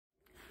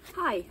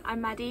Hi, I'm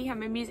Maddy.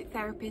 I'm a music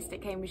therapist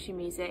at Cambridgeshire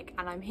Music,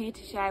 and I'm here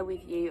to share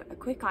with you a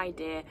quick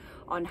idea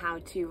on how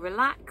to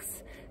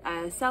relax,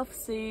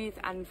 self-soothe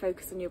and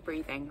focus on your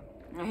breathing.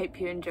 I hope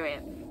you enjoy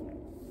it.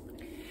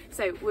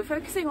 So we're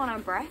focusing on our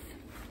breath.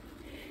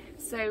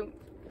 So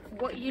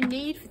what you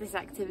need for this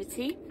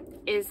activity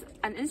is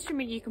an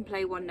instrument you can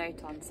play one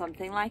note on,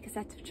 something like a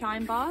set of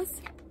chime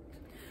bars,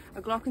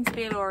 a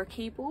glockenspiel or a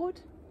keyboard,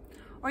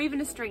 or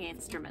even a string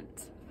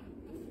instrument.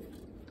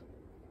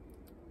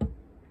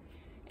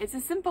 It's a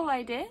simple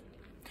idea.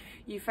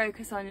 You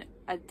focus on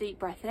a deep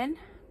breath in,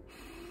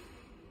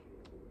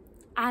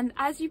 and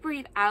as you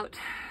breathe out,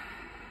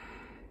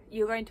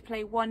 you're going to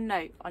play one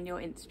note on your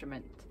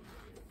instrument.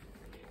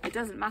 It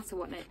doesn't matter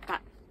what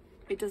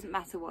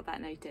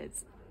that note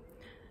is.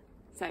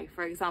 So,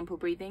 for example,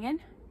 breathing in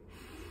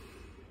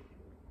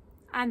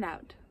and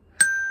out.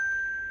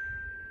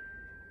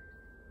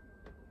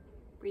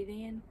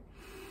 Breathing in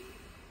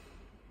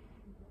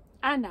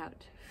and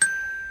out.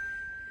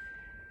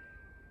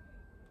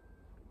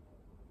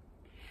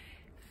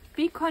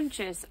 Be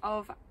conscious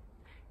of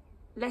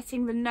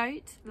letting the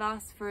note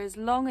last for as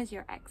long as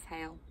your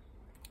exhale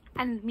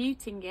and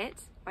muting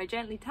it by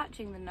gently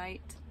touching the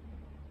note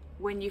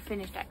when you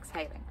finished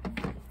exhaling.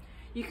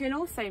 You can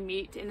also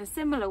mute in a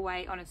similar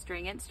way on a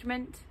string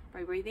instrument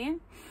by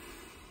breathing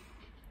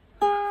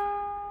in.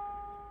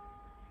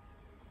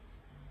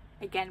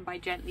 Again, by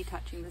gently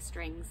touching the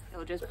strings,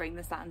 it'll just bring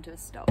the sound to a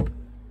stop.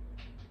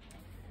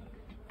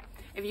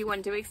 If you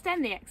want to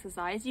extend the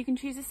exercise, you can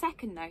choose a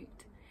second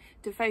note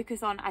to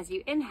focus on as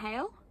you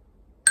inhale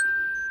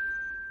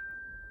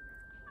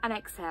and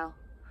exhale.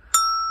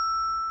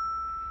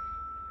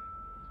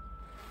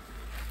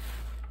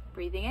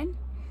 Breathing in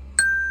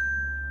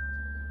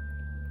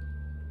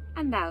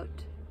and out,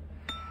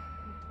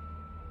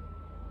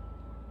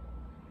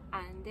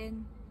 and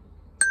in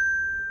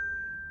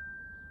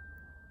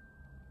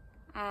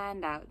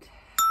and out.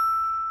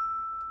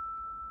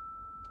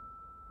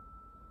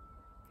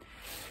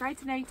 Try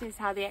to notice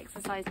how the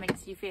exercise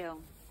makes you feel.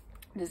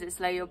 Does it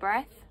slow your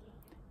breath?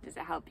 Does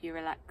it help you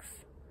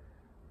relax?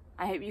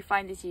 I hope you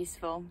find this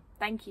useful.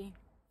 Thank you.